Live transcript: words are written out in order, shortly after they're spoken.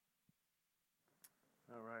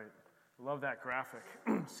Love that graphic.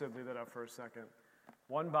 Sid, leave that up for a second.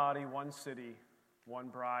 One body, one city, one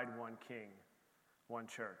bride, one king, one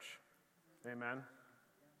church. Amen?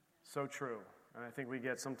 So true. And I think we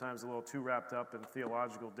get sometimes a little too wrapped up in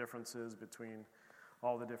theological differences between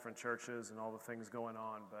all the different churches and all the things going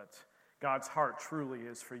on. But God's heart truly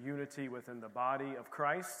is for unity within the body of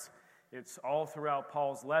Christ. It's all throughout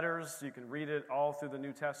Paul's letters. You can read it all through the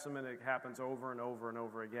New Testament. It happens over and over and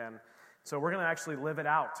over again. So we're going to actually live it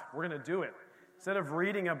out. We're going to do it. Instead of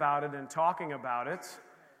reading about it and talking about it,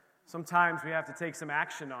 sometimes we have to take some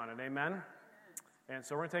action on it. Amen? And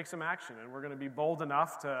so we're going to take some action, and we're going to be bold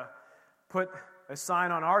enough to put a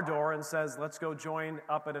sign on our door and says, let's go join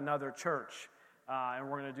up at another church. And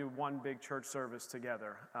we're going to do one big church service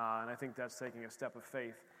together. And I think that's taking a step of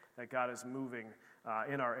faith that God is moving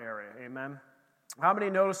in our area. Amen? How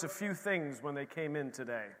many noticed a few things when they came in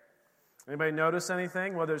today? Anybody notice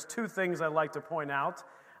anything? Well, there's two things I'd like to point out.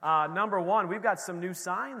 Number one, we've got some new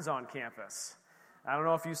signs on campus. I don't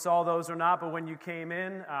know if you saw those or not, but when you came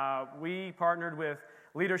in, we partnered with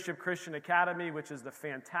Leadership Christian Academy, which is the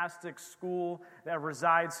fantastic school that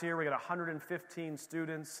resides here. We got 115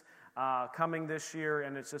 students coming this year,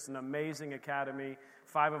 and it's just an amazing academy.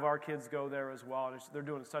 5 of our kids go there as well, and they're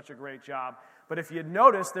doing such a great job. But if you'd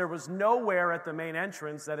noticed, there was nowhere at the main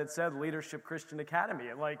entrance that it said Leadership Christian Academy.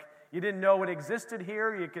 You didn't know it existed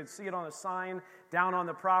here. You could see it on a sign down on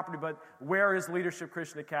the property, but where is Leadership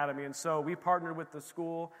Christian Academy? And so we partnered with the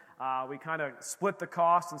school. We kind of split the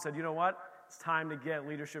cost and said, you know what? It's time to get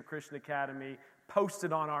Leadership Christian Academy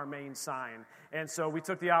posted on our main sign. And so we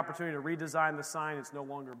took the opportunity to redesign the sign. It's no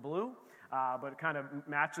longer blue, but it kind of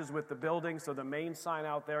matches with the building. So the main sign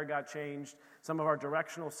out there got changed. Some of our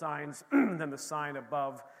directional signs, then the sign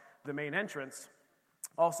above the main entrance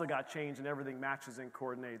also got changed, and everything matches and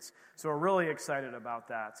coordinates. So we're really excited about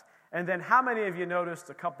that. And then how many of you noticed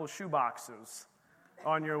a couple shoe boxes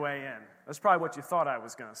on your way in? That's probably what you thought I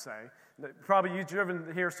was going to say. Probably you've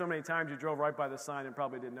driven here so many times, you drove right by the sign and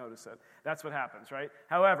probably didn't notice it. That's what happens, right?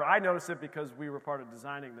 However, I noticed it because we were part of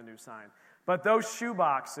designing the new sign. But those shoe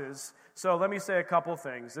boxes, so let me say a couple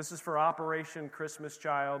things. This is for Operation Christmas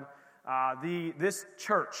Child. This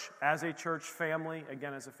church, as a church family,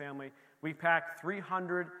 again as a family, we packed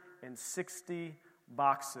 360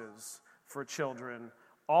 boxes for children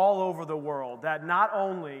all over the world that not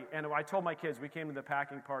only, and I told my kids, we came to the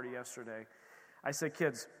packing party yesterday, I said,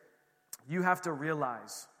 kids, you have to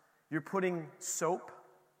realize you're putting soap,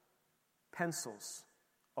 pencils,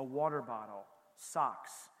 a water bottle,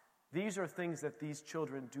 socks. These are things that these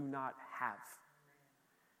children do not have.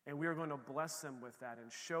 And we are going to bless them with that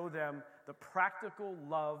and show them the practical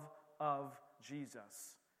love of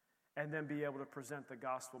Jesus. And then be able to present the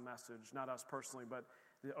gospel message, not us personally, but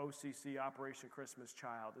the OCC, Operation Christmas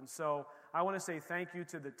Child. And so I want to say thank you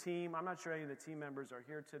to the team. I'm not sure any of the team members are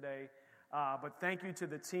here today, but thank you to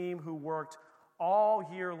the team who worked all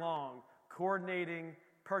year long, coordinating,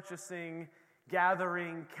 purchasing,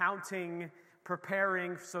 gathering, counting,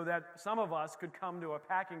 preparing, so that some of us could come to a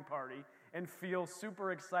packing party and feel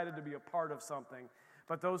super excited to be a part of something.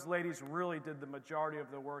 But those ladies really did the majority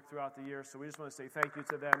of the work throughout the year, so we just want to say thank you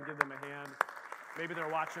to them, give them a hand. Maybe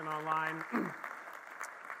they're watching online.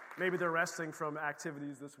 Maybe they're resting from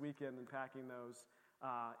activities this weekend and packing those.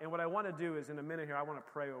 And what I want to do is, in a minute here, I want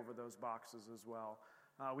to pray over those boxes as well.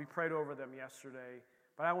 We prayed over them yesterday,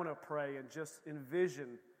 but I want to pray and just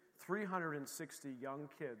envision 360 young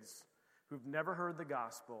kids who've never heard the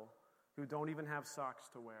gospel, who don't even have socks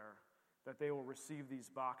to wear, that they will receive these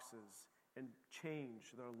boxes and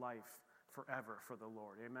change their life forever for the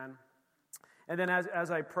Lord. Amen? And then as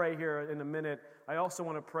I pray here in a minute, I also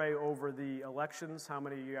want to pray over the elections. How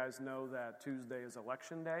many of you guys know that Tuesday is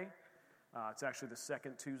Election Day? It's actually the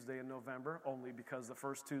second Tuesday in November, only because the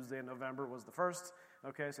first Tuesday in November was the first.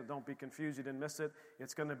 Okay, so don't be confused. You didn't miss it.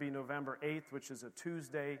 It's going to be November 8th, which is a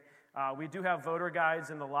Tuesday. We do have voter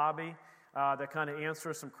guides in the lobby that kind of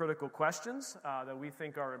answer some critical questions that we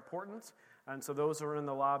think are important. And so those are in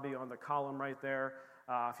the lobby on the column right there.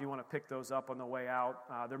 If you want to pick those up on the way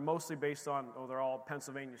out. They're mostly based on, they're all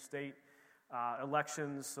Pennsylvania state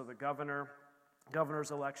elections. So the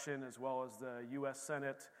governor's election, as well as the U.S.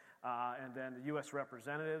 Senate, and then the U.S.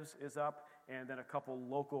 Representatives is up, and then a couple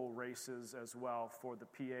local races as well for the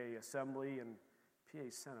PA Assembly and PA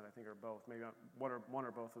Senate, I think, are both. Maybe one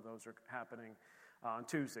or both of those are happening on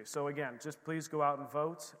Tuesday. So again, just please go out and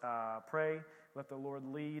vote, pray, let the Lord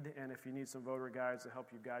lead, and if you need some voter guides to help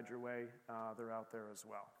you guide your way, they're out there as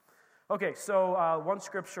well. Okay, so one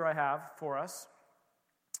scripture I have for us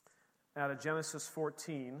out of Genesis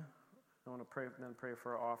 14. I want to pray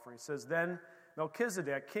for our offering. It says, "Then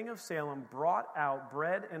Melchizedek, king of Salem, brought out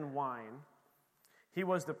bread and wine. He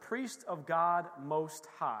was the priest of God Most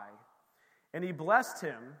High. And he blessed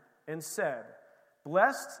him and said,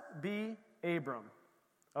 Blessed be Abram,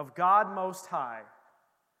 of God Most High,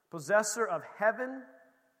 possessor of heaven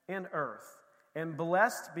and earth. And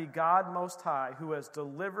blessed be God Most High, who has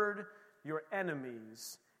delivered your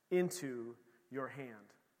enemies into your hand.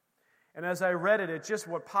 And as I read it,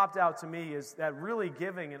 what popped out to me is that really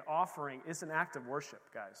giving and offering is an act of worship,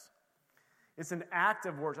 guys. It's an act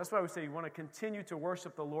of worship. That's why we say you want to continue to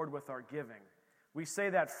worship the Lord with our giving. We say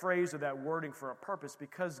that phrase or that wording for a purpose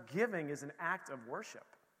because giving is an act of worship.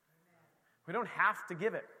 We don't have to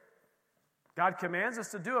give it. God commands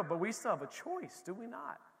us to do it, but we still have a choice, do we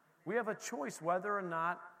not? We have a choice whether or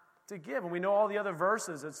not to give. And we know all the other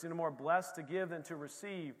verses. It's more blessed to give than to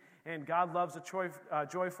receive. And God loves a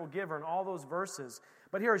joyful giver and all those verses.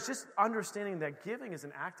 But here it's just understanding that giving is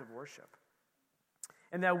an act of worship.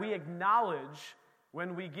 And that we acknowledge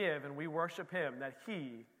when we give and we worship Him that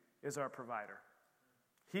He is our provider.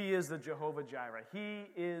 He is the Jehovah Jireh. He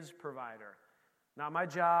is provider. Not my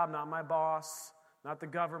job, not my boss, not the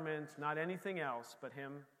government, not anything else, but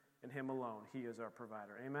Him and Him alone. He is our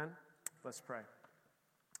provider. Amen? Let's pray.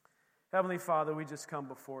 Heavenly Father, we just come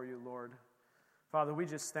before you, Lord. Father, we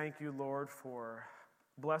just thank you, Lord, for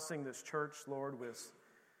blessing this church, Lord, with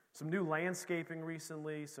some new landscaping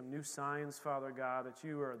recently, some new signs, Father God, that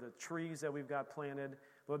you are the trees that we've got planted.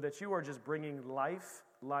 Lord, that you are just bringing life,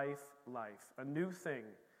 a new thing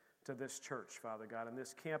to this church, Father God, and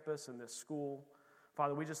this campus and this school.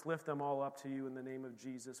 Father, we just lift them all up to you in the name of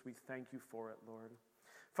Jesus. We thank you for it, Lord.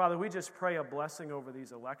 Father, we just pray a blessing over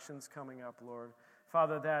these elections coming up, Lord.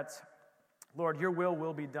 Father, that, Lord, your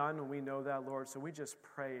will be done, and we know that, Lord. So we just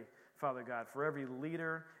pray, Father God, for every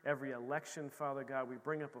leader, every election, Father God, we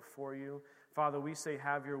bring it before you. Father, we say,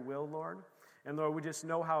 have your will, Lord. And Lord, we just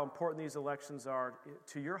know how important these elections are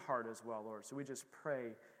to your heart as well, Lord. So we just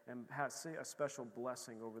pray and say a special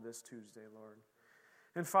blessing over this Tuesday, Lord.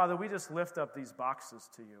 And Father, we just lift up these boxes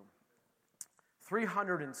to you.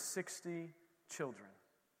 360 children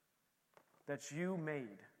that you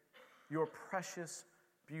made, your precious,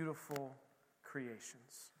 beautiful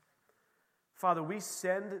creations. Father, we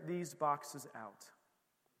send these boxes out.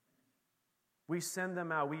 We send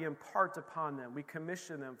them out. We impart upon them. We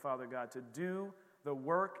commission them, Father God, to do the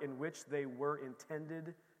work in which they were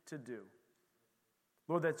intended to do.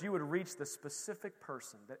 Lord, that you would reach the specific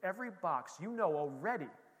person, that every box, you know already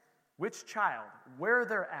which child, where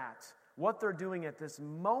they're at, what they're doing at this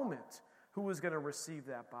moment, who is going to receive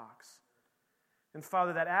that box. And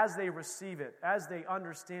Father, that as they receive it, as they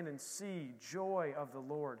understand and see joy of the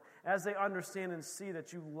Lord, as they understand and see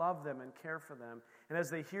that you love them and care for them, and as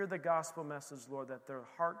they hear the gospel message, Lord, that their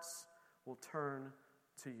hearts will turn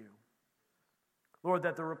to you. Lord,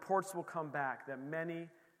 that the reports will come back, that many,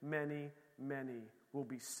 many, many will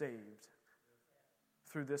be saved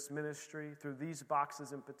through this ministry, through these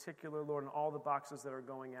boxes in particular, Lord, and all the boxes that are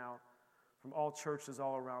going out from all churches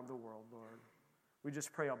all around the world, Lord. We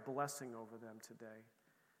just pray a blessing over them today.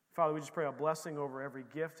 Father, we just pray a blessing over every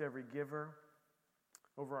gift, every giver,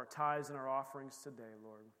 over our tithes and our offerings today,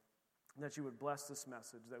 Lord. And that you would bless this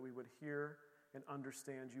message, that we would hear and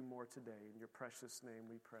understand you more today. In your precious name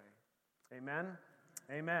we pray. Amen?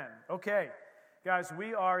 Amen. Okay, guys,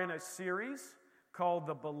 we are in a series called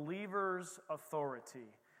The Believer's Authority.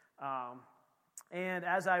 And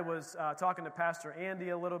as I was talking to Pastor Andy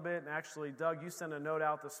a little bit, and actually, Doug, you sent a note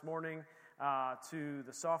out this morning to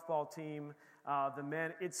the softball team, the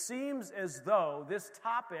men. It seems as though this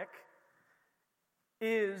topic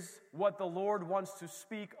is what the Lord wants to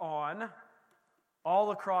speak on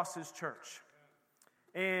all across His church.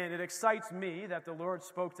 And it excites me that the Lord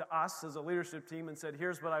spoke to us as a leadership team and said,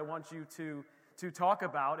 here's what I want you to talk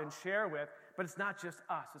about and share with. But it's not just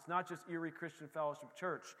us. It's not just Erie Christian Fellowship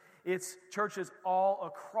Church. It's churches all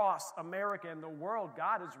across America and the world.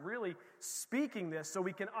 God is really speaking this so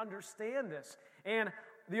we can understand this. And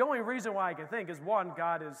the only reason why I can think is, one,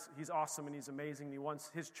 He's awesome and He's amazing. He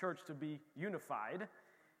wants His church to be unified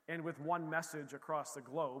and with one message across the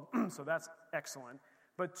globe. So that's excellent.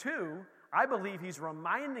 But two, I believe He's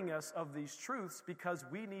reminding us of these truths because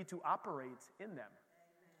we need to operate in them.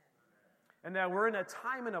 And that we're in a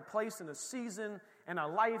time and a place and a season and a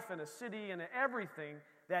life and a city and everything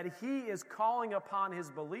that He is calling upon His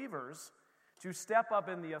believers to step up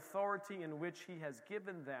in the authority in which He has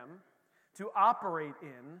given them to operate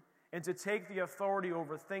in and to take the authority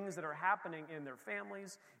over things that are happening in their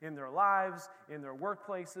families, in their lives, in their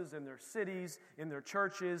workplaces, in their cities, in their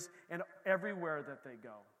churches, and everywhere that they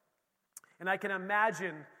go. And I can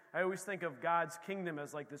imagine, I always think of God's kingdom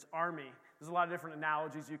as like this army There's a lot of different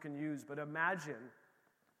analogies you can use, but imagine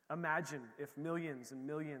if millions and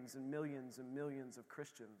millions and millions and millions of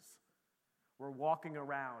Christians were walking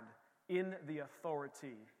around in the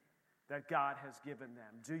authority that God has given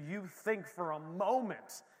them. Do you think for a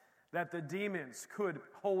moment that the demons could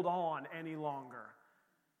hold on any longer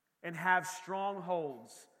and have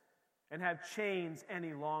strongholds and have chains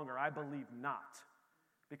any longer? I believe not,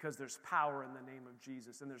 because there's power in the name of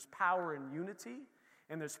Jesus, and there's power in unity,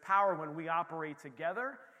 and there's power when we operate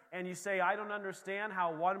together. And you say, I don't understand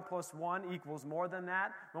how 1 + 1 equals more than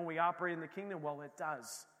that when we operate in the kingdom. Well, it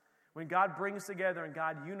does. When God brings together and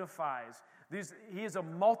God unifies, He is a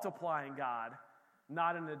multiplying God,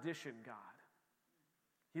 not an addition God.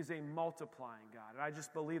 He's a multiplying God. And I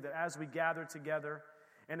just believe that as we gather together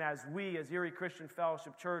and as we, as Erie Christian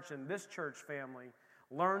Fellowship Church and this church family,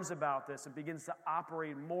 learns about this and begins to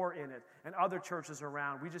operate more in it, and other churches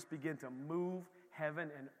around, we just begin to move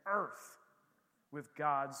heaven and earth with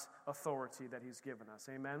God's authority that He's given us.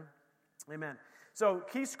 Amen? Amen. So,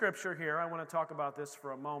 key scripture here, I want to talk about this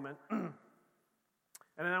for a moment. And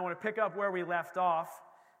then I want to pick up where we left off.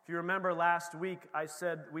 If you remember last week, I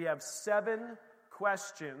said we have 7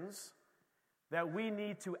 questions that we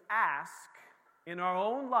need to ask in our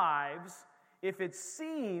own lives if it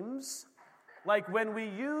seems like when we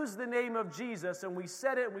use the name of Jesus and we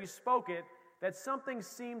said it and we spoke it, that something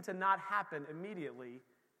seemed to not happen immediately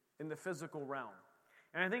in the physical realm.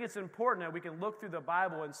 And I think it's important that we can look through the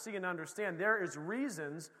Bible and see and understand there is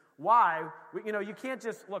reasons why, you can't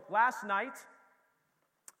just, look, last night,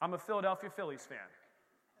 I'm a Philadelphia Phillies fan.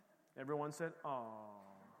 Everyone said, oh,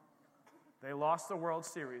 they lost the World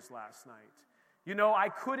Series last night. I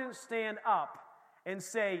couldn't stand up and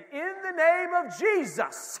say, in the name of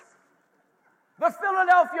Jesus, the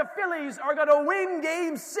Philadelphia Phillies are going to win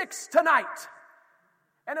Game 6 tonight.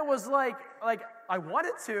 And it was like I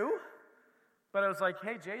wanted to, but I was like,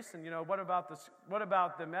 hey, Jason, what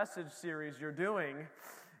about the message series you're doing?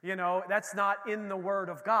 That's not in the Word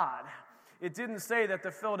of God. It didn't say that the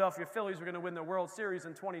Philadelphia Phillies were going to win the World Series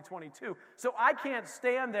in 2022. So I can't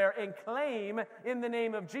stand there and claim in the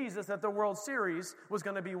name of Jesus that the World Series was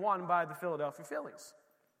going to be won by the Philadelphia Phillies.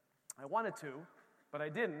 I wanted to, but I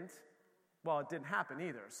didn't. Well, it didn't happen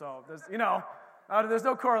either. So there's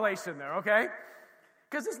no correlation there, okay?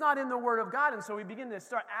 Because it's not in the Word of God, and so we begin to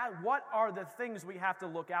start at what are the things we have to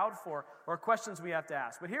look out for or questions we have to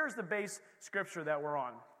ask. But here's the base scripture that we're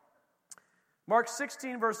on. Mark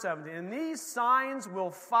 16, verse 17. And these signs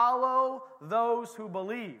will follow those who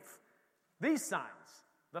believe. These signs,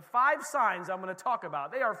 the 5 signs I'm going to talk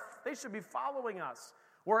about, they should be following us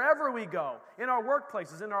wherever we go, in our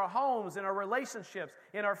workplaces, in our homes, in our relationships,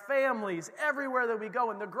 in our families, everywhere that we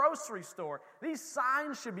go, in the grocery store. These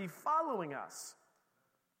signs should be following us.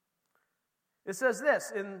 It says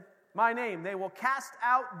this, in my name, they will cast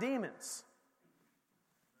out demons.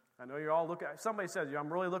 I know you're all looking, somebody said,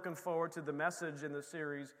 I'm really looking forward to the message in the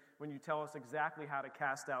series when you tell us exactly how to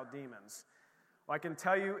cast out demons. Well, I can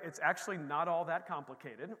tell you it's actually not all that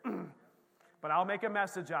complicated, but I'll make a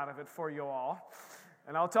message out of it for you all,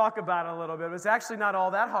 and I'll talk about it a little bit. It's actually not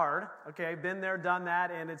all that hard, okay? Been there, done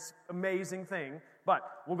that, and it's an amazing thing, but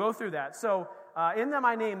we'll go through that. So, in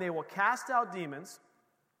my name, they will cast out demons.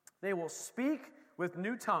 They will speak with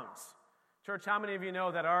new tongues. Church, how many of you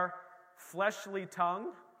know that our fleshly tongue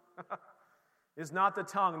is not the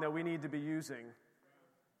tongue that we need to be using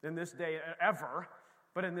in this day ever,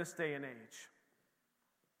 but in this day and age?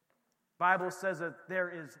 Bible says that there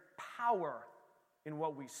is power in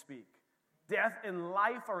what we speak. Death and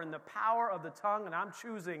life are in the power of the tongue, and I'm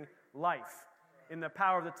choosing life in the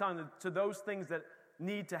power of the tongue to those things that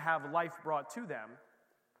need to have life brought to them.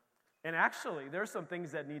 And actually, there's some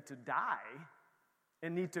things that need to die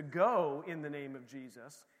and need to go in the name of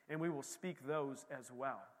Jesus, and we will speak those as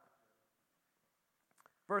well.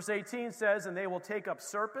 Verse 18 says, and they will take up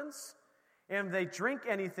serpents, and if they drink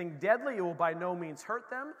anything deadly, it will by no means hurt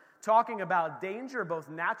them. Talking about danger, both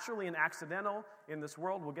naturally and accidental in this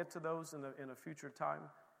world. We'll get to those in a future time.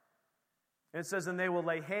 And it says, and they will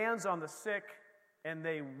lay hands on the sick, and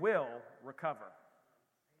they will recover.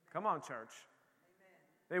 Come on, church.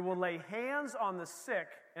 They will lay hands on the sick,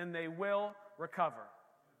 and they will recover.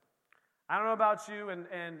 I don't know about you,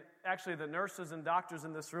 and actually the nurses and doctors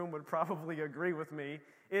in this room would probably agree with me,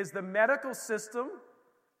 is the medical system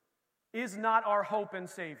is not our hope and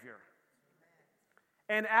Savior.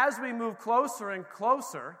 And as we move closer and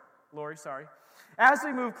closer, as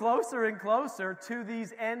we move closer and closer to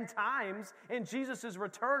these end times and Jesus is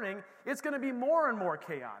returning, it's going to be more and more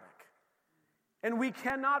chaotic. And we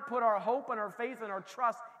cannot put our hope and our faith and our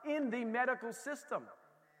trust in the medical system.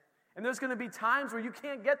 And there's going to be times where you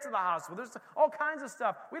can't get to the hospital. There's all kinds of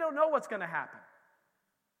stuff. We don't know what's going to happen.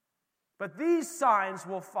 But these signs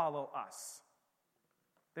will follow us.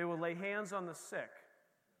 They will lay hands on the sick,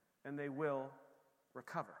 and they will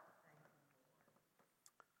recover.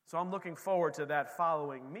 So I'm looking forward to that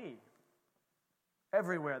following me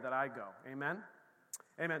everywhere that I go. Amen?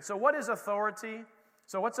 Amen. So what is authority?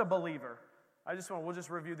 So what's a believer? We'll just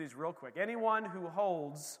review these real quick. Anyone who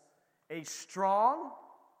holds a strong,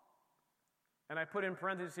 and I put in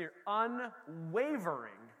parentheses here,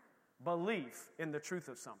 unwavering belief in the truth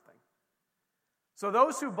of something. So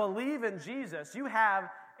those who believe in Jesus, you have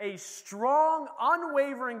a strong,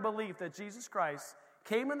 unwavering belief that Jesus Christ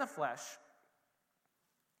came in the flesh,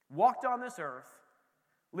 walked on this earth,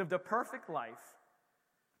 lived a perfect life,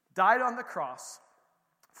 died on the cross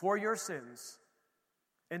for your sins,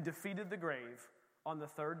 and defeated the grave on the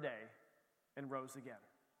third day and rose again.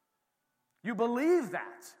 You believe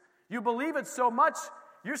that. You believe it so much,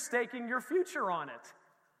 you're staking your future on it.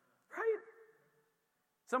 Right?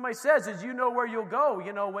 Somebody says, "Did you know where you'll go?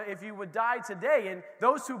 You know, if you would die today?" And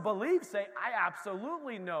those who believe say, "I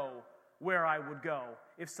absolutely know where I would go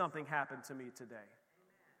if something happened to me today.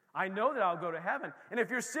 I know that I'll go to heaven." And if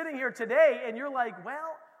you're sitting here today and you're like,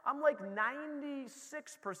 "Well, I'm like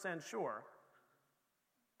 96% sure,"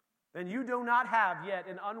 then you do not have yet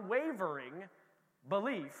an unwavering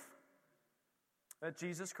belief that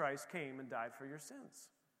Jesus Christ came and died for your sins.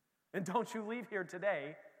 And don't you leave here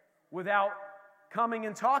today without coming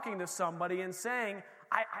and talking to somebody and saying,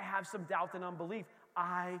 I have some doubt and unbelief.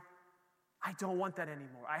 I don't want that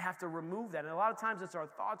anymore. I have to remove that. And a lot of times it's our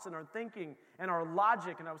thoughts and our thinking and our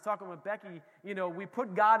logic. And I was talking with Becky, we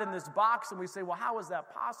put God in this box and we say, well, how is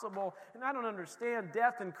that possible? And I don't understand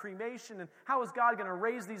death and cremation. And how is God going to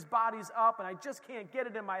raise these bodies up? And I just can't get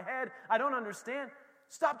it in my head. I don't understand.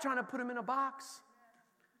 Stop trying to put them in a box.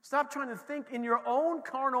 Stop trying to think in your own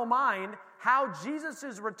carnal mind how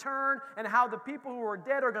Jesus' return and how the people who are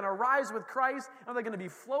dead are going to rise with Christ and they're going to be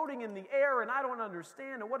floating in the air and I don't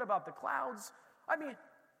understand. And what about the clouds? I mean,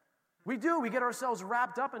 we get ourselves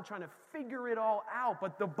wrapped up in trying to figure it all out.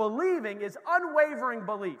 But the believing is unwavering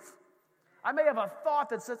belief. I may have a thought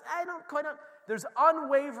that says, there's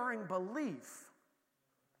unwavering belief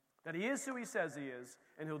that he is who he says he is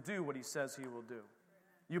and he'll do what he says he will do.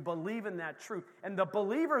 You believe in that truth. And the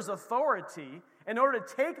believer's authority, in order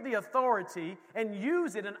to take the authority and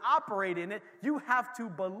use it and operate in it, you have to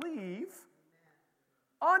believe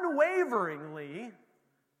unwaveringly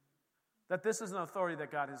that this is an authority that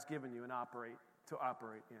God has given you and operate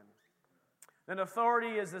in. Then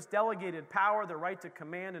authority is this delegated power, the right to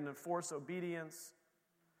command and enforce obedience.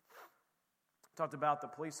 Talked about the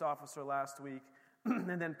police officer last week.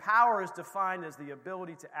 And then power is defined as the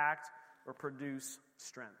ability to act or produce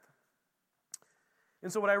strength.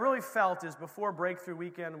 And so what I really felt is before Breakthrough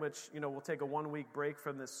Weekend, which, we'll take a 1-week break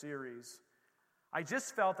from this series, I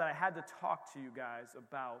just felt that I had to talk to you guys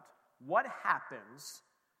about what happens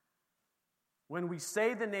when we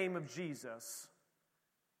say the name of Jesus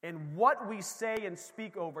and what we say and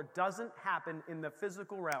speak over doesn't happen in the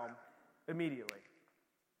physical realm immediately.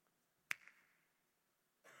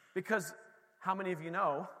 Because how many of you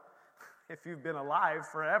know, if you've been alive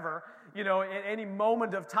forever, at any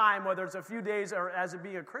moment of time, whether it's a few days or as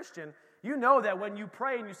being a Christian, you know that when you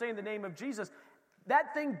pray and you say in the name of Jesus,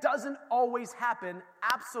 that thing doesn't always happen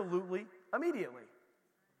absolutely immediately.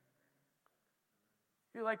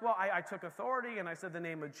 You're like, well, I took authority and I said the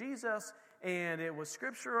name of Jesus and it was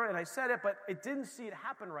scripture and I said it, but it didn't see it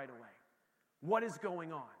happen right away. What is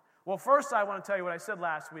going on? Well, first I want to tell you what I said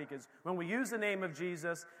last week is when we use the name of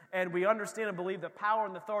Jesus and we understand and believe the power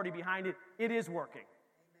and authority behind it, it is working.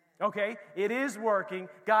 Okay? It is working.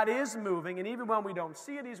 God is moving. And even when we don't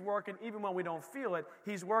see it, he's working. Even when we don't feel it,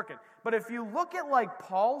 he's working. But if you look at like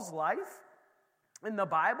Paul's life in the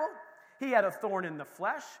Bible, he had a thorn in the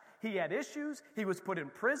flesh. He had issues. He was put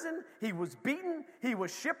in prison. He was beaten. He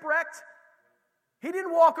was shipwrecked. He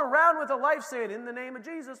didn't walk around with a life saying, in the name of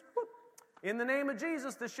Jesus, whoop. In the name of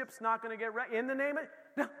Jesus, the ship's not going to get wrecked. In the name of...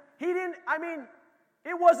 No, he didn't...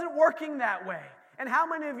 it wasn't working that way. And how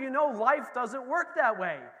many of you know life doesn't work that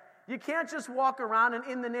way? You can't just walk around and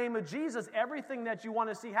in the name of Jesus, everything that you want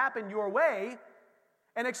to see happen your way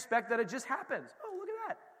and expect that it just happens. Oh, look at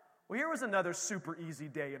that. Well, here was another super easy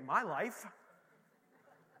day in my life.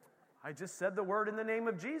 I just said the word in the name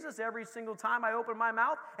of Jesus every single time I opened my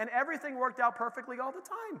mouth, and everything worked out perfectly all the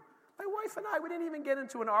time. My wife and I, we didn't even get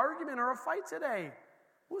into an argument or a fight today.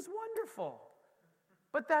 It was wonderful.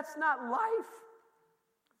 But that's not life.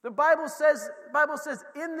 The Bible says,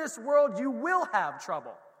 in this world you will have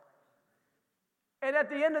trouble. And at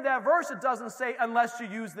the end of that verse, it doesn't say, unless you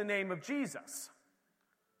use the name of Jesus.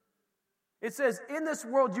 It says, in this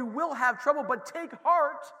world you will have trouble, but take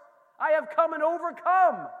heart, I have come and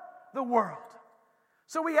overcome the world.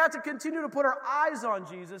 So we have to continue to put our eyes on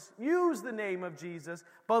Jesus, use the name of Jesus,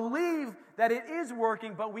 believe that it is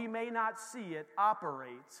working, but we may not see it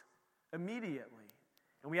operate immediately.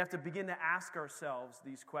 And we have to begin to ask ourselves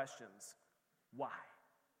these questions. Why?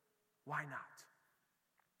 Why not?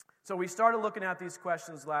 So we started looking at these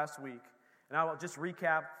questions last week, and I will just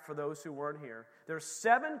recap for those who weren't here. There's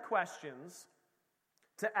 7 questions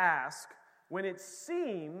to ask when it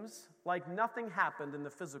seems like nothing happened in the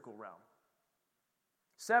physical realm.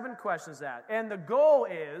 7 questions that. And the goal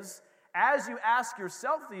is, as you ask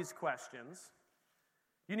yourself these questions,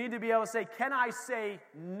 you need to be able to say, can I say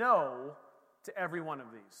no to every one of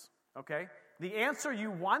these? Okay? The answer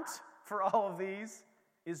you want for all of these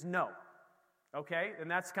is no. Okay?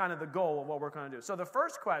 And that's kind of the goal of what we're going to do. So the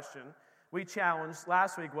first question we challenged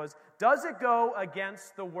last week was, does it go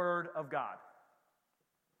against the Word of God?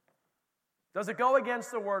 Does it go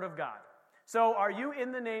against the Word of God? So are you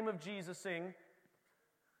in the name of Jesus-ing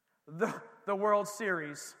the World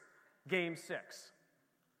Series Game 6?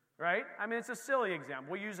 Right? I mean, it's a silly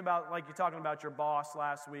example. We use about, like you're talking about your boss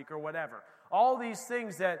last week or whatever. All these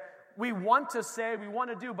things that we want to say, we want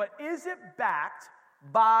to do, but is it backed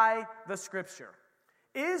by the Scripture?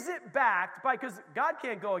 Is it backed by, because God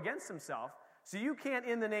can't go against himself, so you can't,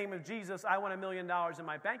 in the name of Jesus, I want $1 million in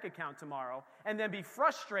my bank account tomorrow, and then be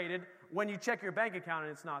frustrated when you check your bank account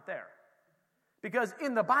and it's not there. Because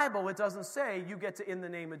in the Bible, it doesn't say you get to, in the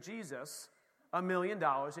name of Jesus, $1 million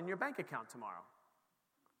in your bank account tomorrow.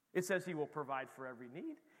 It says he will provide for every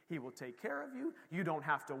need. He will take care of you. You don't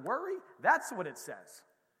have to worry. That's what it says.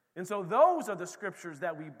 And so those are the scriptures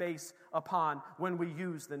that we base upon when we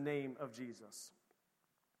use the name of Jesus.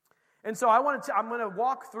 And so I'm going to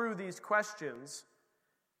walk through these questions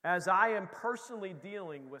as I am personally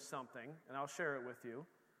dealing with something, and I'll share it with you.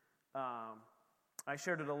 I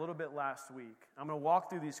shared it a little bit last week. I'm going to walk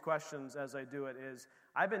through these questions as I do it.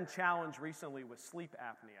 I've been challenged recently with sleep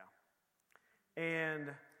apnea.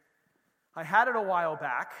 And I had it a while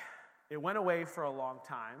back. It went away for a long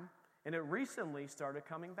time. And it recently started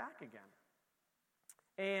coming back again.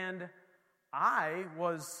 And I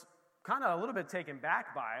was kind of a little bit taken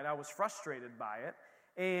back by it. I was frustrated by it.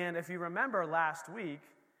 And if you remember last week,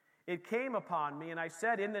 it came upon me, and I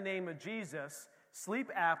said, in the name of Jesus, sleep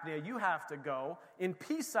apnea, you have to go. In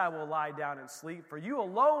peace I will lie down and sleep. For you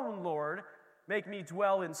alone, Lord, make me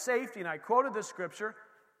dwell in safety. And I quoted the scripture,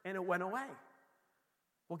 and it went away.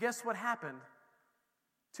 Well, guess what happened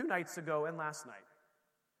 2 nights ago and last night?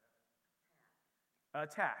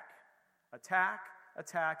 Attack.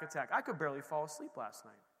 I could barely fall asleep last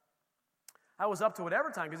night. I was up to it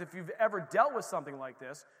every time, because if you've ever dealt with something like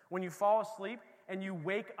this, when you fall asleep and you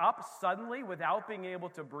wake up suddenly without being able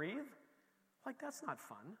to breathe, like, that's not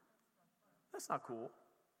fun. That's not cool.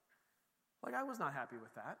 Like, I was not happy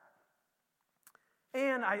with that.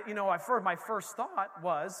 And my first thought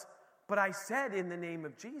was, but I said in the name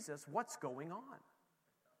of Jesus, what's going on?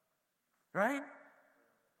 Right?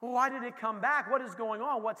 Well, why did it come back? What is going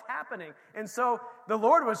on? What's happening? And so the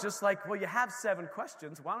Lord was just like, well, you have 7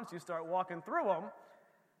 questions. Why don't you start walking through them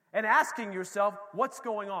and asking yourself, what's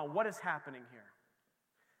going on? What is happening here?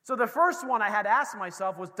 So the first one I had asked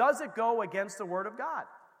myself was, does it go against the Word of God?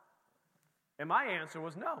 And my answer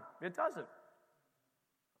was no, it doesn't.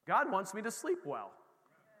 God wants me to sleep well.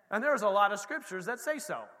 And there's a lot of scriptures that say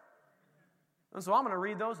so. And so I'm going to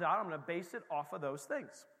read those out. I'm going to base it off of those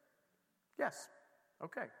things. Yes.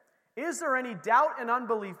 Okay. Is there any doubt and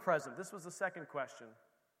unbelief present? This was the second question.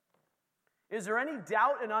 Is there any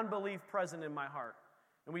doubt and unbelief present in my heart?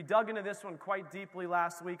 And we dug into this one quite deeply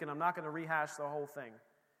last week, and I'm not going to rehash the whole thing.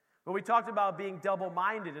 But we talked about being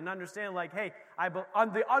double-minded and understanding, like, hey,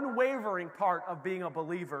 on the unwavering part of being a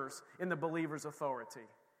believer in the believer's authority.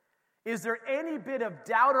 Is there any bit of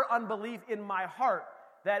doubt or unbelief in my heart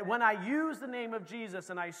that when I use the name of Jesus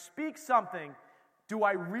and I speak something, do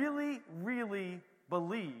I really, really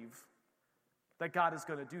believe that God is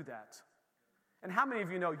going to do that? And how many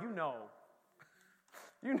of you know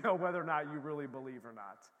whether or not you really believe or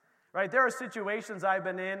not? Right? There are situations I've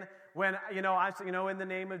been in when, in the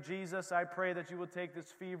name of Jesus, I pray that you will take this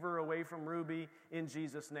fever away from Ruby in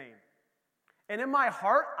Jesus' name. And in my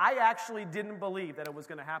heart, I actually didn't believe that it was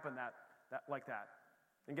going to happen like that.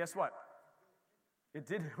 And guess what? It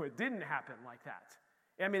didn't happen like that.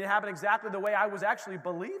 I mean, it happened exactly the way I was actually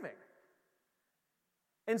believing.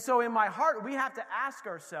 And so in my heart, we have to ask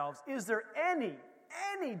ourselves, is there any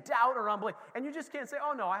doubt or unbelief? And you just can't say,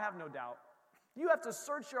 oh no, I have no doubt. You have to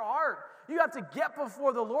search your heart. You have to get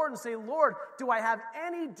before the Lord and say, Lord, do I have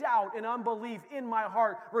any doubt and unbelief in my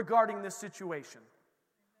heart regarding this situation?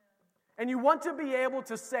 And you want to be able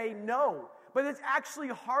to say no, but it's actually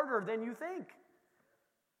harder than you think.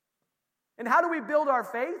 And how do we build our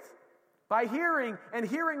faith? By hearing and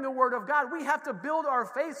hearing the Word of God. We have to build our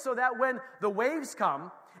faith so that when the waves come,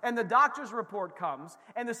 and the doctor's report comes,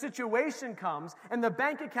 and the situation comes, and the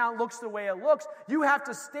bank account looks the way it looks, you have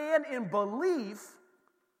to stand in belief,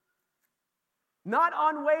 not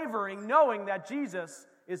unwavering, knowing that Jesus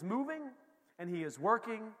is moving and He is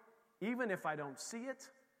working, even if I don't see it,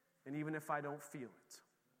 and even if I don't feel it.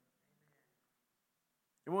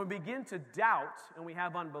 And when we begin to doubt and we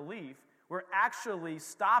have unbelief, we're actually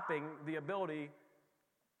stopping the ability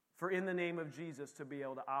for in the name of Jesus to be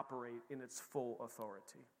able to operate in its full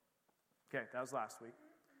authority. Okay, that was last week.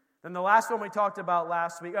 Then the last one we talked about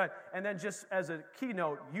last week, and then just as a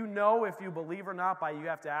keynote, you know if you believe or not by you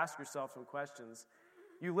have to ask yourself some questions.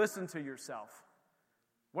 You listen to yourself.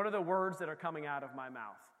 What are the words that are coming out of my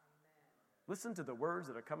mouth? Listen to the words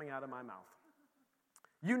that are coming out of my mouth.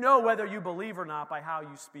 You know whether you believe or not by how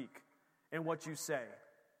you speak and what you say.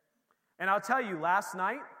 And I'll tell you, last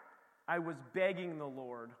night, I was begging the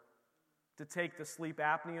Lord to take the sleep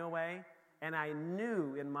apnea away, and I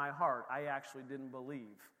knew in my heart I actually didn't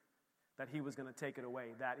believe that He was going to take it away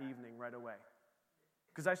that evening right away.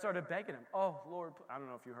 Because I started begging Him, oh, Lord, I don't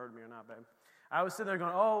know if you heard me or not, babe. I was sitting there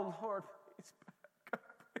going, oh, Lord, please, God,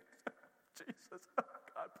 please, Jesus, oh,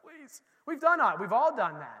 God, please. We've all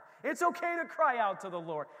done that. It's okay to cry out to the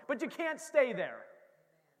Lord, but you can't stay there.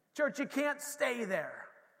 Church, you can't stay there.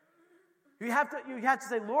 You have to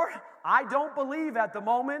say, Lord, I don't believe at the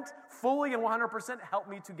moment fully and 100%. Help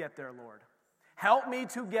me to get there, Lord. Help me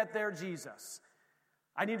to get there, Jesus.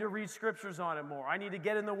 I need to read scriptures on it more. I need to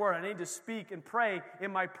get in the Word. I need to speak and pray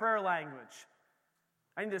in my prayer language.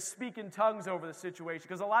 I need to speak in tongues over the situation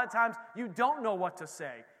because a lot of times you don't know what to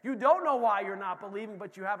say. You don't know why you're not believing,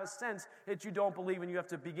 but you have a sense that you don't believe, and you have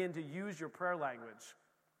to begin to use your prayer language,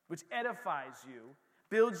 which edifies you,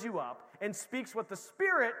 builds you up, and speaks what the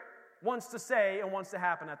Spirit wants to say and wants to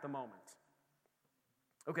happen at the moment.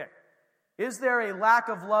 Okay. Is there a lack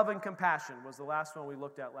of love and compassion? Was the last one we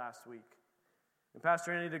looked at last week. And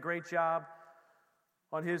Pastor Andy did a great job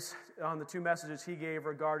on the two messages he gave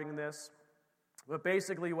regarding this. But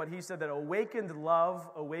basically what he said, that awakened love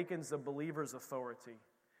awakens the believer's authority.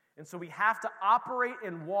 And so we have to operate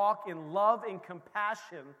and walk in love and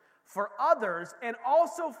compassion for others and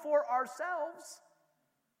also for ourselves.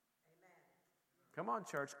 Come on,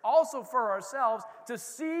 church. Also for ourselves to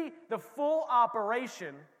see the full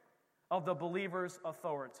operation of the believer's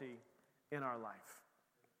authority in our life.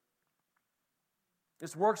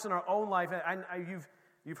 This works in our own life.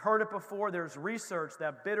 You've heard it before. There's research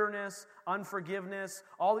that bitterness, unforgiveness,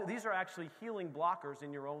 these are actually healing blockers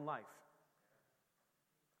in your own life.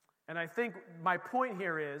 And I think my point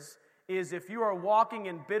here is if you are walking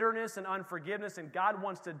in bitterness and unforgiveness and God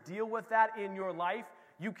wants to deal with that in your life,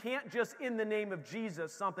 you can't just, in the name of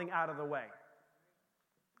Jesus, something out of the way.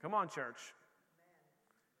 Come on, church.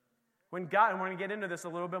 And we're going to get into this a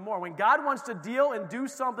little bit more. When God wants to deal and do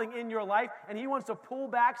something in your life, and He wants to pull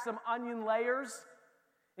back some onion layers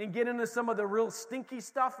and get into some of the real stinky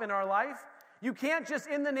stuff in our life, you can't just,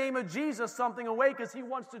 in the name of Jesus, something away, because He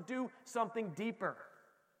wants to do something deeper.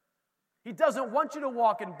 He doesn't want you to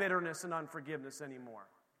walk in bitterness and unforgiveness anymore.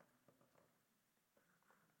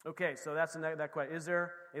 Okay, so that's that question. Is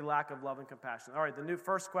there a lack of love and compassion? All right, the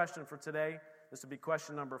first question for today, this will be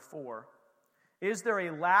question number 4. Is there a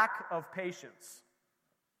lack of patience?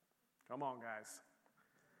 Come on, guys.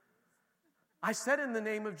 I said in the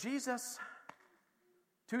name of Jesus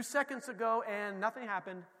 2 seconds ago, and nothing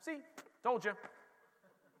happened. See, told you.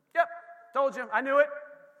 Yep, told you. I knew it.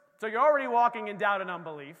 So you're already walking in doubt and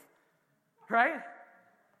unbelief, right?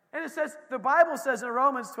 And it says, the Bible says in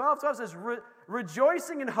Romans 12 says,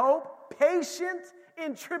 rejoicing in hope, patient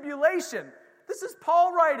in tribulation. This is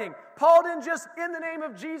Paul writing. Paul didn't just, in the name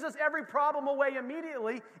of Jesus, every problem away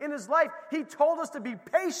immediately in his life. He told us to be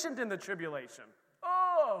patient in the tribulation.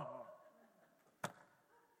 Oh.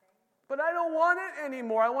 But I don't want it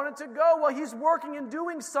anymore. I want it to go. Well, He's working and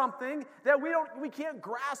doing something that we can't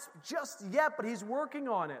grasp just yet, but He's working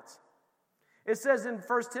on it. It says in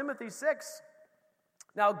 1 Timothy 6,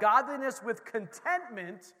 now godliness with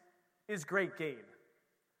contentment is great gain.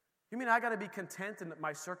 You mean I got to be content in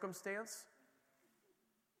my circumstance?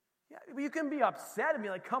 Yeah, you can be upset and be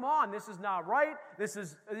like, come on, this is not right.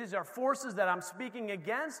 These are forces that I'm speaking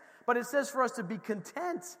against. But it says for us to be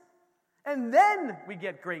content. And then we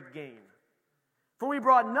get great gain. For we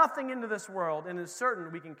brought nothing into this world, and it is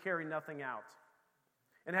certain we can carry nothing out.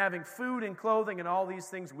 And having food and clothing and all these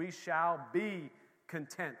things, we shall be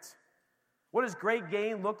content. What does great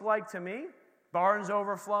gain look like to me? Barns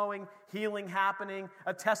overflowing, healing happening,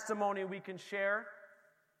 a testimony we can share.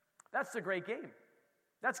 That's the great gain.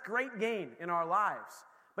 That's great gain in our lives.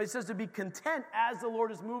 But he says to be content as the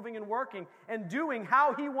Lord is moving and working and doing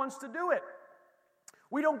how he wants to do it.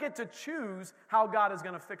 We don't get to choose how God is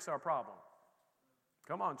going to fix our problem.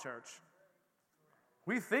 Come on, church.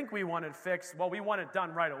 We think we want it fixed. Well, we want it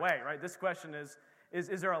done right away, right? This question is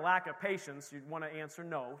there a lack of patience? You'd want to answer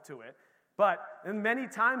no to it. But many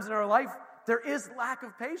times in our life, there is lack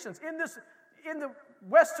of patience. In the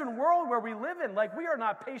Western world where we live in, like, we are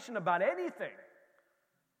not patient about anything.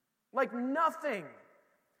 Like nothing.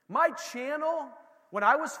 My channel, when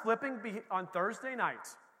I was flipping on Thursday night,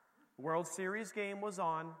 the World Series game was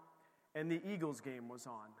on and the Eagles game was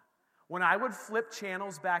on. When I would flip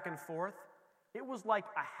channels back and forth, it was like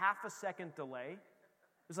a half a second delay.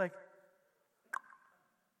 It was like,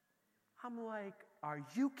 I'm like, are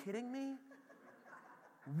you kidding me?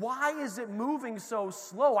 Why is it moving so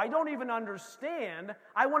slow? I don't even understand.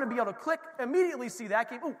 I want to be able to click, immediately see that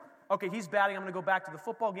game. Ooh, okay, he's batting. I'm going to go back to the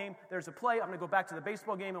football game. There's a play. I'm going to go back to the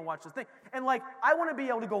baseball game and watch this thing. And like, I want to be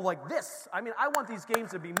able to go like this. I mean, I want these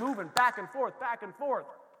games to be moving back and forth, back and forth.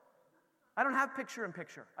 I don't have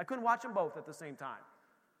picture-in-picture. I couldn't watch them both at the same time.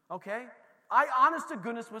 Okay? I, honest to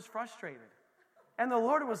goodness, was frustrated. And the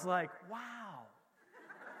Lord was like, wow.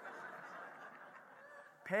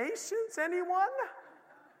 Patience, anyone?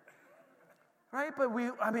 Right? But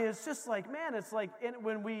it's just like, man, it's like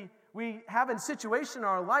when we have a situation in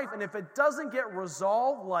our life, and if it doesn't get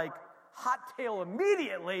resolved like hot tail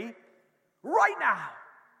immediately, right now,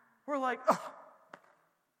 we're like, oh,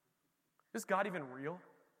 is God even real?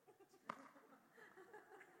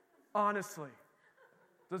 Honestly,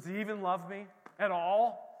 does he even love me at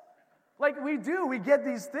all? Like we do, we get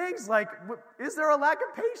these things like, is there a lack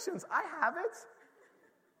of patience? I have it.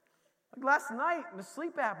 Like last night in the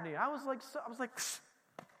sleep apnea, I was like,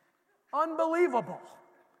 unbelievable.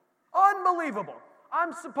 Unbelievable.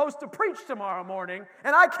 I'm supposed to preach tomorrow morning,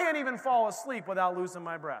 and I can't even fall asleep without losing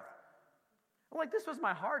my breath. I'm like, this was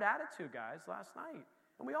my hard attitude, guys, last night.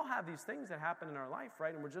 And we all have these things that happen in our life,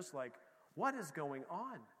 right? And we're just like, what is going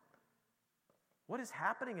on? What is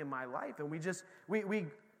happening in my life? And we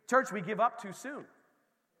give up too soon.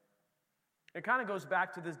 It kind of goes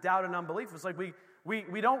back to this doubt and unbelief. It's like we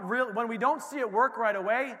don't really, when we don't see it work right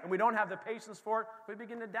away and we don't have the patience for it, we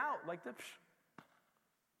begin to doubt. Like,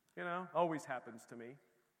 always happens to me.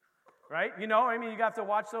 Right? You have to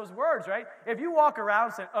watch those words, right? If you walk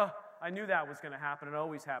around saying, oh, I knew that was going to happen, it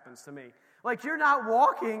always happens to me. Like, you're not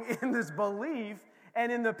walking in this belief and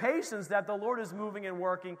in the patience that the Lord is moving and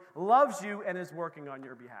working, loves you, and is working on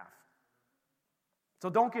your behalf. So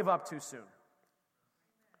don't give up too soon.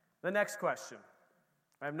 The next question.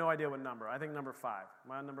 I have no idea what number. I think number 5.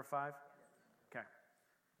 Am I on number 5? Okay.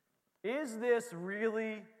 Is this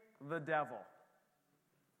really the devil?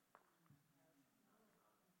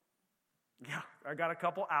 Yeah, I got a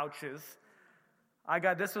couple ouches.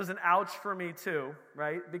 This was an ouch for me too,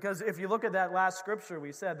 right? Because if you look at that last scripture,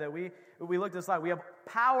 we said that we looked at this slide. We have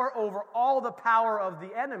power over all the power of the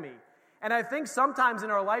enemy. And I think sometimes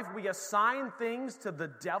in our life we assign things to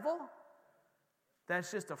the devil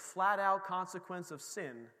that's just a flat-out consequence of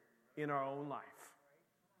sin in our own life.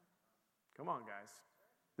 Come on, guys.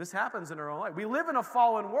 This happens in our own life. We live in a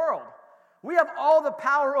fallen world. We have all the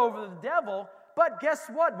power over the devil. But guess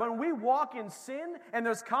what? When we walk in sin and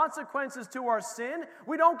there's consequences to our sin,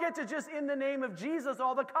 we don't get to just, in the name of Jesus,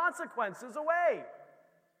 all the consequences away.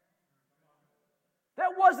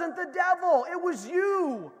 That wasn't the devil. It was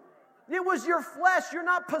you. It was your flesh. You're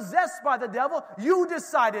not possessed by the devil. You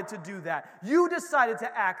decided to do that. You decided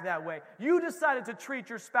to act that way. You decided to treat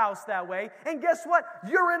your spouse that way. And guess what?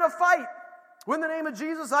 You're in a fight. In the name of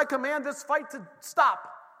Jesus, I command this fight to stop.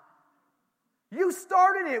 You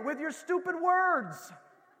started it with your stupid words.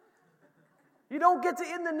 You don't get to,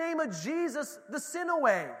 in the name of Jesus, the sin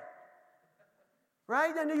away.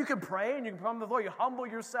 Right? And you can pray and you can come to the Lord. You humble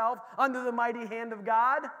yourself under the mighty hand of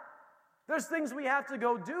God. There's things we have to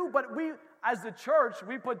go do, but we, as the church,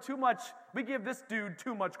 we give this dude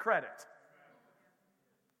too much credit.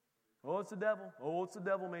 Oh, it's the devil. Oh, it's the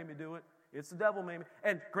devil made me do it. It's the devil, maybe.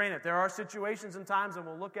 And granted, there are situations and times, and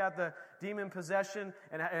we'll look at the demon possession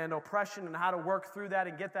and oppression and how to work through that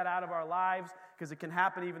and get that out of our lives, because it can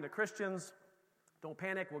happen even to Christians. Don't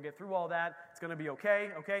panic. We'll get through all that. It's going to be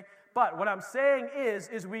okay? But what I'm saying is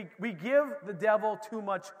we give the devil too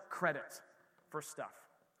much credit for stuff.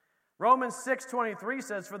 Romans 6:23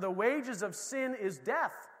 says, "For the wages of sin is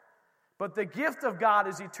death, But the gift of God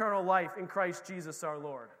is eternal life in Christ Jesus our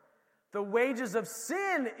Lord. The wages of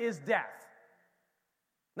sin is death.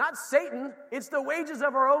 Not Satan. It's the wages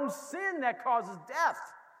of our own sin that causes death.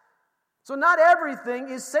 So not everything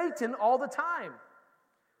is Satan all the time.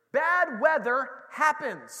 Bad weather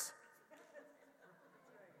happens.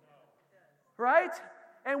 Right?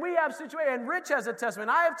 And we have situations, and Rich has a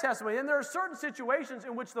testimony, I have testimony, and there are certain situations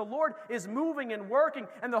in which the Lord is moving and working,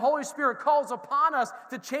 and the Holy Spirit calls upon us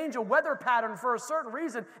to change a weather pattern for a certain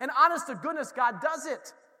reason, and honest to goodness, God does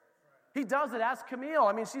it. He does it. Ask Camille.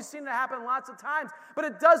 I mean, she's seen it happen lots of times, but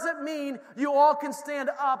it doesn't mean you all can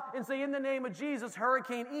stand up and say, in the name of Jesus,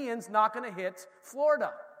 Hurricane Ian's not going to hit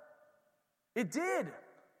Florida. It did.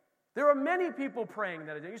 There are many people praying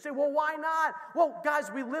that it did. You say, well, why not? Well,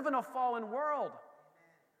 guys, we live in a fallen world.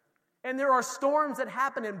 And there are storms that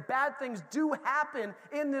happen, and bad things do happen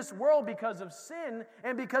in this world because of sin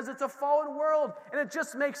and because it's a fallen world. And it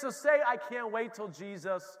just makes us say, I can't wait till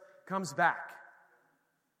Jesus comes back.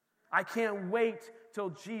 I can't wait till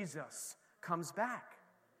Jesus comes back.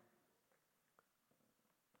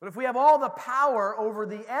 But if we have all the power over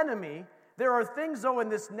the enemy, there are things, though, in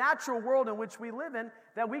this natural world in which we live in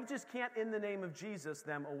that we just can't, in the name of Jesus,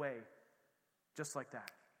 them away. Just like that.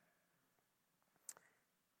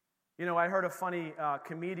 You know, I heard a funny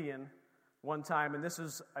comedian one time, and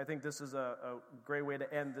I think this is a great way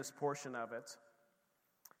to end this portion of it,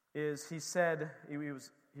 is he said, he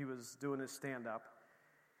was doing his stand-up,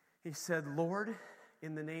 he said, Lord,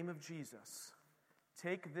 in the name of Jesus,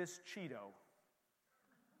 take this Cheeto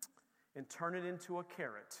and turn it into a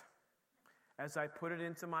carrot as I put it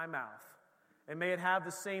into my mouth, and may it have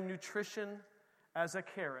the same nutrition as a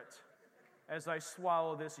carrot as I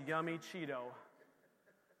swallow this yummy Cheeto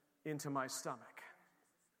into my stomach.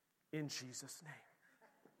 In Jesus' name.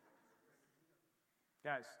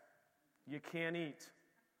 Guys, you can't eat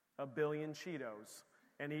a billion Cheetos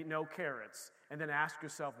and eat no carrots and then ask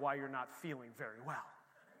yourself why you're not feeling very well.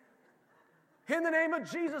 In the name of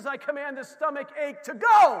Jesus, I command this stomach ache to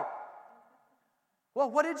go.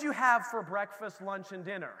 Well, what did you have for breakfast, lunch, and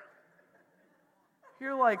dinner?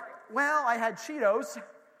 You're like, well, I had Cheetos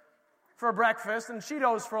for breakfast and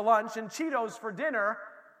Cheetos for lunch and Cheetos for dinner.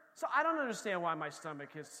 So I don't understand why my stomach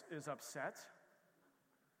is upset.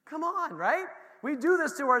 Come on, right? We do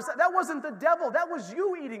this to ourselves. That wasn't the devil. That was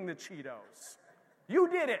you eating the Cheetos. You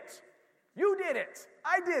did it. You did it.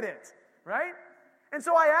 I did it, right? And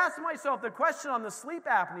so I asked myself the question on the sleep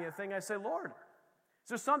apnea thing. I say, Lord, is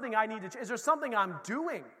there something I need to change? Is there something I'm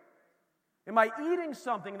doing? Am I eating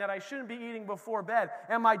something that I shouldn't be eating before bed?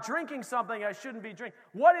 Am I drinking something I shouldn't be drinking?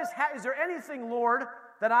 Is there anything, Lord,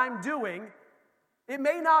 that I'm doing? It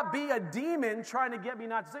may not be a demon trying to get me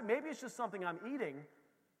not to sleep. Maybe it's just something I'm eating,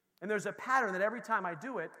 and there's a pattern that every time I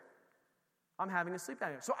do it, I'm having a sleep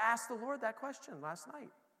apnea. So ask the Lord that question last night.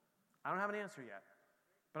 I don't have an answer yet,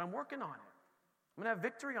 but I'm working on it. I'm going to have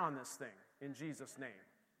victory on this thing in Jesus' name.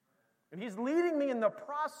 And He's leading me in the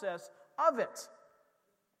process of it.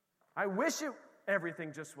 I wish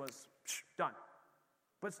everything just was done,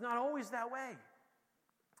 but it's not always that way.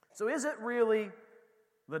 So is it really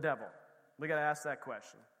the devil? We got to ask that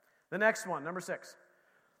question. The next one, number 6.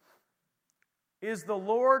 Is the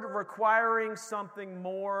Lord requiring something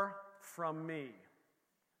more from me?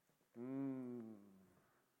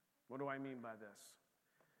 What do I mean by this?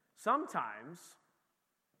 Sometimes,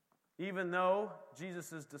 even though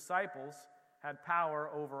Jesus' disciples had power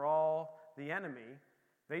over all the enemy,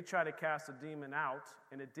 they tried to cast a demon out,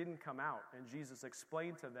 and it didn't come out. And Jesus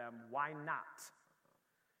explained to them, why not?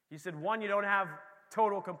 He said, one, you don't have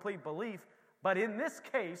total, complete belief, but in this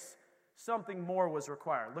case, something more was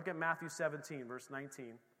required. Look at Matthew 17, verse 19.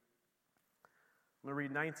 I'm going to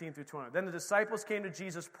read 19 through 20. Then the disciples came to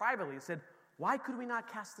Jesus privately and said, why could we not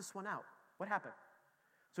cast this one out? What happened?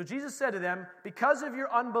 So Jesus said to them, because of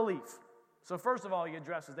your unbelief. So first of all, he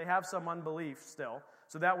addresses, they have some unbelief still.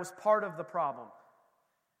 So that was part of the problem.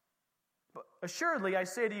 But assuredly, I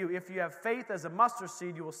say to you, if you have faith as a mustard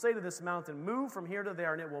seed, you will say to this mountain, move from here to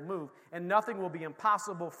there, and it will move, and nothing will be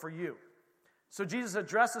impossible for you. So Jesus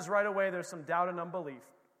addresses right away, there's some doubt and unbelief.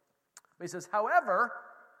 But he says, however,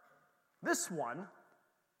 this one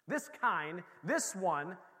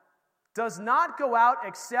does not go out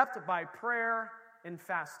except by prayer and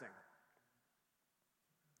fasting.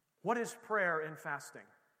 What is prayer and fasting?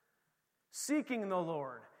 Seeking the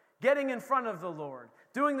Lord, getting in front of the Lord,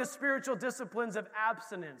 doing the spiritual disciplines of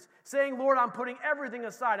abstinence, saying, Lord, I'm putting everything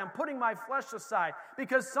aside. I'm putting my flesh aside.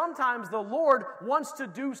 Because sometimes the Lord wants to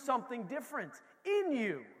do something different in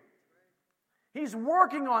you. He's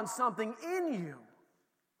working on something in you.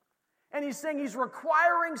 And He's saying He's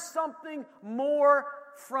requiring something more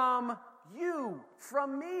from you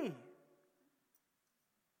from me.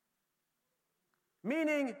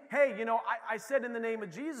 Meaning, hey, I said in the name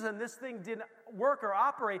of Jesus and this thing didn't work or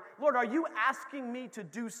operate. Lord, are you asking me to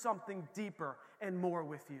do something deeper and more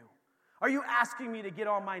with you? Are you asking me to get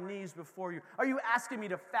on my knees before you? Are you asking me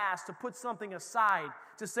to fast, to put something aside,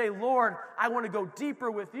 to say, Lord, I want to go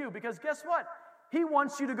deeper with you? Because guess what? He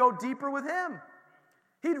wants you to go deeper with him.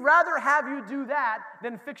 He'd rather have you do that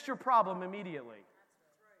than fix your problem immediately.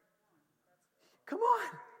 Come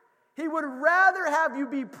on. He would rather have you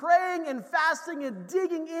be praying and fasting and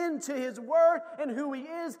digging into his word and who he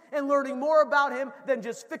is and learning more about him than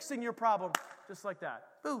just fixing your problem just like that.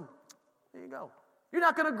 Boom. There you go. You're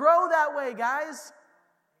not going to grow that way, guys.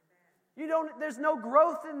 There's no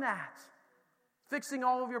growth in that. Fixing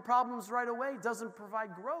all of your problems right away doesn't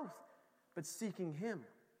provide growth, but seeking him,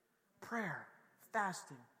 prayer,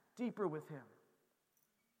 fasting, deeper with him.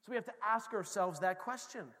 So we have to ask ourselves that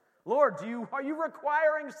question. Lord, are you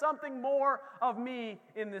requiring something more of me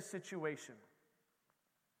in this situation?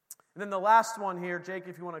 And then the last one here, Jake,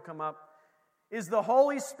 if you want to come up, is the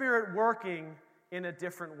Holy Spirit working in a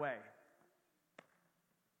different way?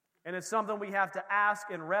 And it's something we have to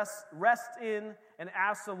ask and rest in and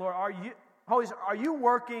ask the Lord, Holy Spirit, are you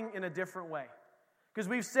working in a different way? Because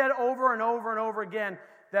we've said over and over and over again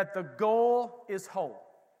that the goal is whole.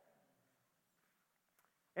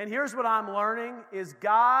 And here's what I'm learning is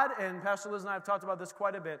God, and Pastor Liz and I have talked about this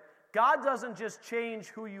quite a bit, God doesn't just change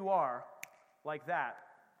who you are like that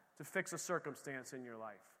to fix a circumstance in your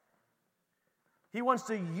life. He wants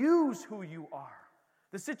to use who you are.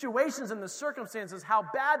 The situations and the circumstances, how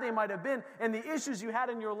bad they might have been, and the issues you had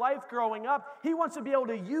in your life growing up, he wants to be able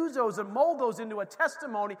to use those and mold those into a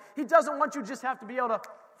testimony. He doesn't want you just have to be able to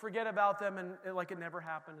forget about them and like it never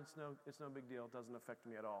happened. It's no big deal. It doesn't affect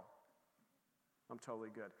me at all. I'm totally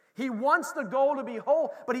good. He wants the goal to be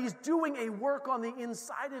whole, but he's doing a work on the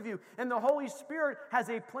inside of you. And the Holy Spirit has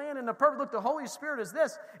a plan and a purpose. Look, the Holy Spirit is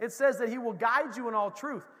this. It says that he will guide you in all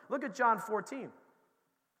truth. Look at John 14.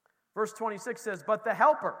 Verse 26 says, but the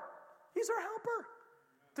helper, he's our helper.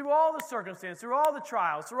 Through all the circumstances, through all the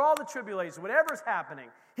trials, through all the tribulations, whatever's happening,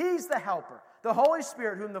 he's the helper. The Holy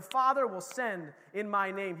Spirit, whom the Father will send in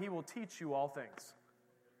my name, he will teach you all things.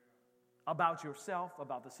 About yourself,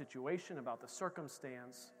 about the situation, about the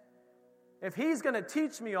circumstance. If he's going to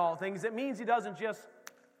teach me all things, it means he doesn't just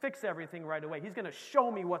fix everything right away. He's going to show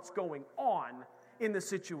me what's going on in the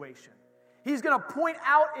situation. He's going to point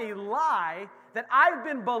out a lie that I've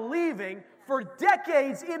been believing for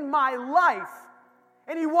decades in my life.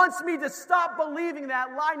 And he wants me to stop believing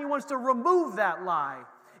that lie, and he wants to remove that lie.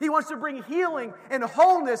 He wants to bring healing and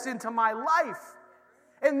wholeness into my life.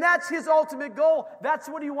 And that's his ultimate goal. That's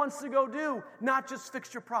what he wants to go do, not just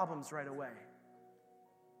fix your problems right away.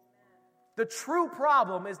 The true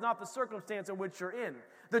problem is not the circumstance in which you're in.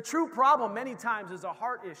 The true problem many times is a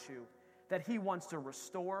heart issue that he wants to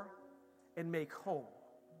restore and make whole,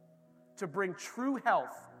 to bring true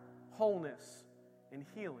health, wholeness, and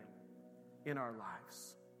healing in our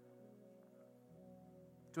lives.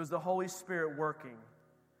 So is the Holy Spirit working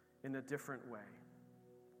in a different way?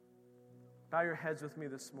 Bow your heads with me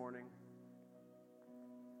this morning.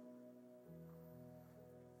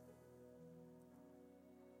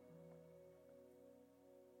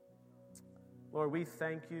 Lord, we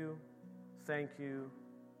thank you, thank you,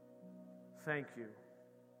 thank you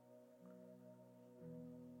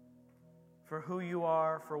for who you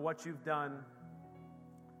are, for what you've done,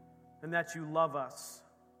 and that you love us.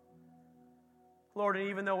 Lord, and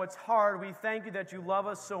even though it's hard, we thank you that you love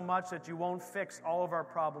us so much that you won't fix all of our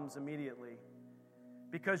problems immediately,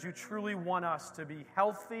 because you truly want us to be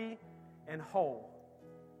healthy and whole,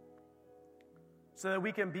 so that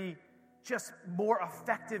we can be just more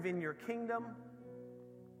effective in your kingdom,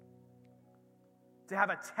 to have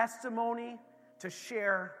a testimony to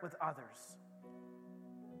share with others.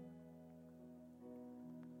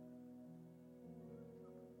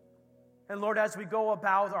 And Lord, as we go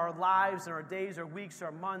about our lives and our days, our weeks,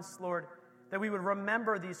 our months, Lord, that we would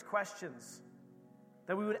remember these questions,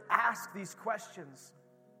 that we would ask these questions,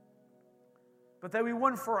 but that we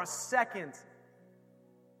wouldn't for a second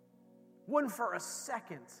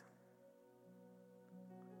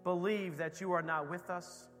believe that you are not with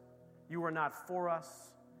us, you are not for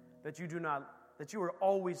us, that you are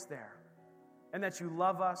always there, and that you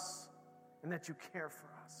love us, and that you care for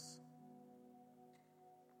us.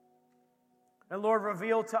 And Lord,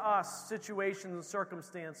 reveal to us situations and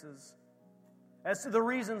circumstances as to the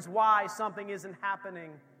reasons why something isn't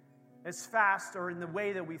happening as fast or in the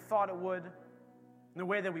way that we thought it would, in the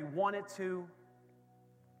way that we want it to,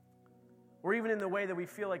 or even in the way that we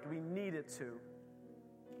feel like we need it to.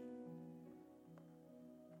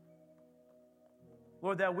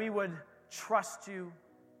 Lord, that we would trust you,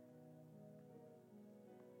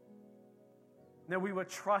 that we would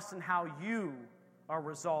trust in how you are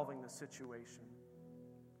resolving the situation.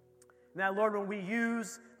 Now, Lord, when we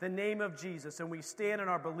use the name of Jesus and we stand in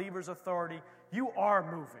our believer's authority, you are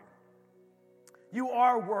moving. You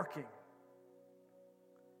are working.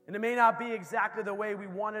 And it may not be exactly the way we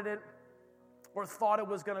wanted it or thought it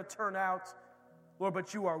was going to turn out, Lord,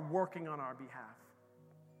 but you are working on our behalf.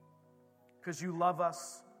 Because you love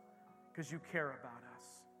us, because you care about us.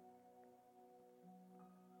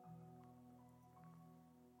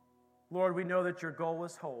 Lord, we know that your goal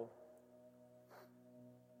is whole.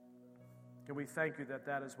 And we thank you that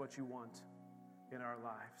that is what you want in our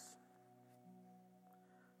lives.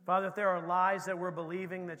 Father, if there are lies that we're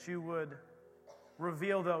believing, that you would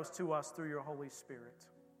reveal those to us through your Holy Spirit.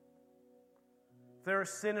 If there is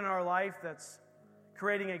sin in our life that's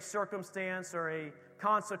creating a circumstance or a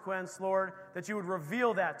consequence, Lord, that you would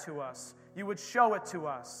reveal that to us. You would show it to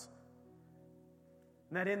us.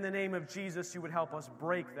 And that in the name of Jesus, you would help us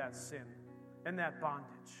break that sin and that bondage.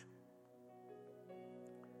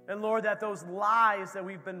 And Lord, that those lies that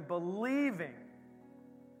we've been believing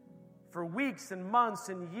for weeks and months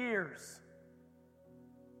and years,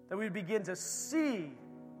 that we begin to see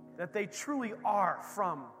that they truly are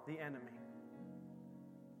from the enemy.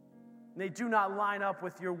 And they do not line up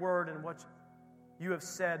with your word and what you have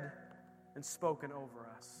said and spoken over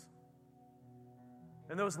us.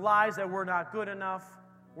 And those lies that we're not good enough,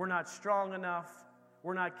 we're not strong enough,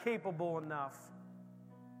 we're not capable enough,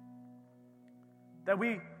 that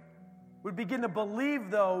we would begin to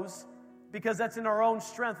believe those because that's in our own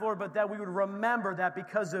strength, Lord, but that we would remember that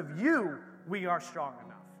because of you, we are strong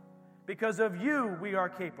enough. Because of you, we are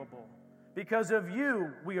capable. Because of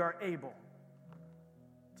you, we are able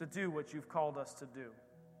to do what you've called us to do.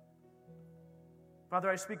 Father,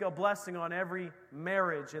 I speak a blessing on every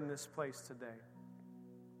marriage in this place today.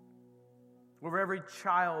 Over every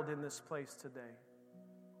child in this place today.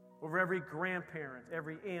 Over every grandparent,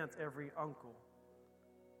 every aunt, every uncle.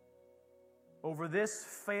 Over this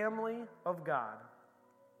family of God,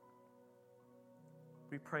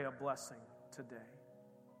 we pray a blessing today.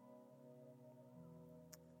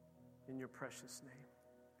 In your precious name.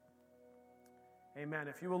 Amen.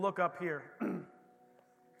 If you will look up here,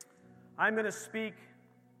 I'm going to speak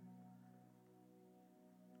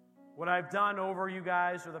what I've done over you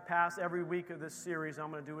guys for the past every week of this series.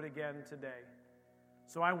 I'm going to do it again today.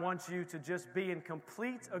 So I want you to just be in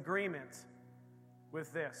complete agreement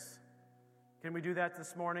with this. Can we do that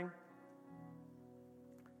this morning?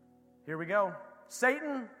 Here we go.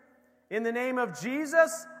 Satan, in the name of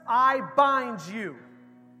Jesus, I bind you.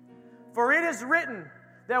 For it is written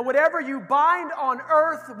that whatever you bind on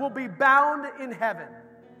earth will be bound in heaven.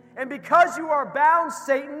 And because you are bound,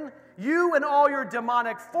 Satan, you and all your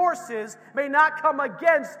demonic forces may not come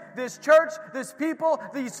against this church, this people,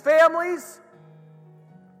 these families.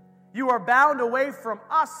 You are bound away from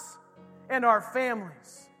us and our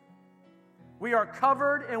families. We are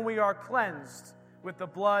covered and we are cleansed with the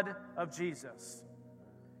blood of Jesus.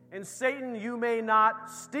 And Satan, you may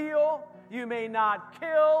not steal, you may not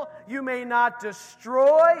kill, you may not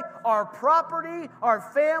destroy our property, our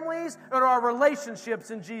families, or our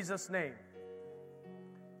relationships in Jesus' name.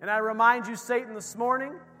 And I remind you, Satan, this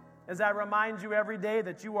morning, as I remind you every day,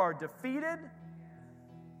 that you are defeated,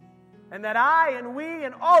 and that I and we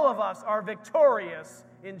and all of us are victorious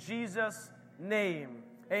in Jesus' name.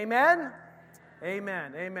 Amen?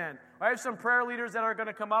 Amen. Amen. I have some prayer leaders that are going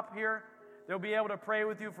to come up here. They'll be able to pray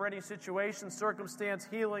with you for any situation, circumstance,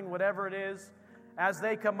 healing, whatever it is. As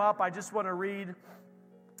they come up, I just want to read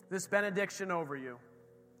this benediction over you.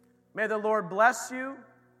 May the Lord bless you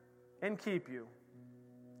and keep you.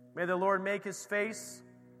 May the Lord make his face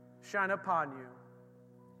shine upon you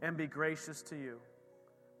and be gracious to you.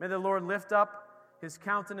 May the Lord lift up his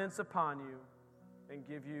countenance upon you and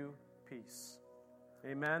give you peace.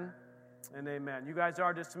 Amen and amen. You guys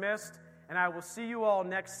are dismissed, and I will see you all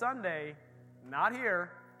next Sunday, not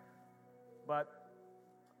here, but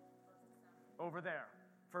over there,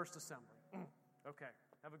 First Assembly. Okay,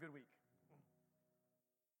 have a good week.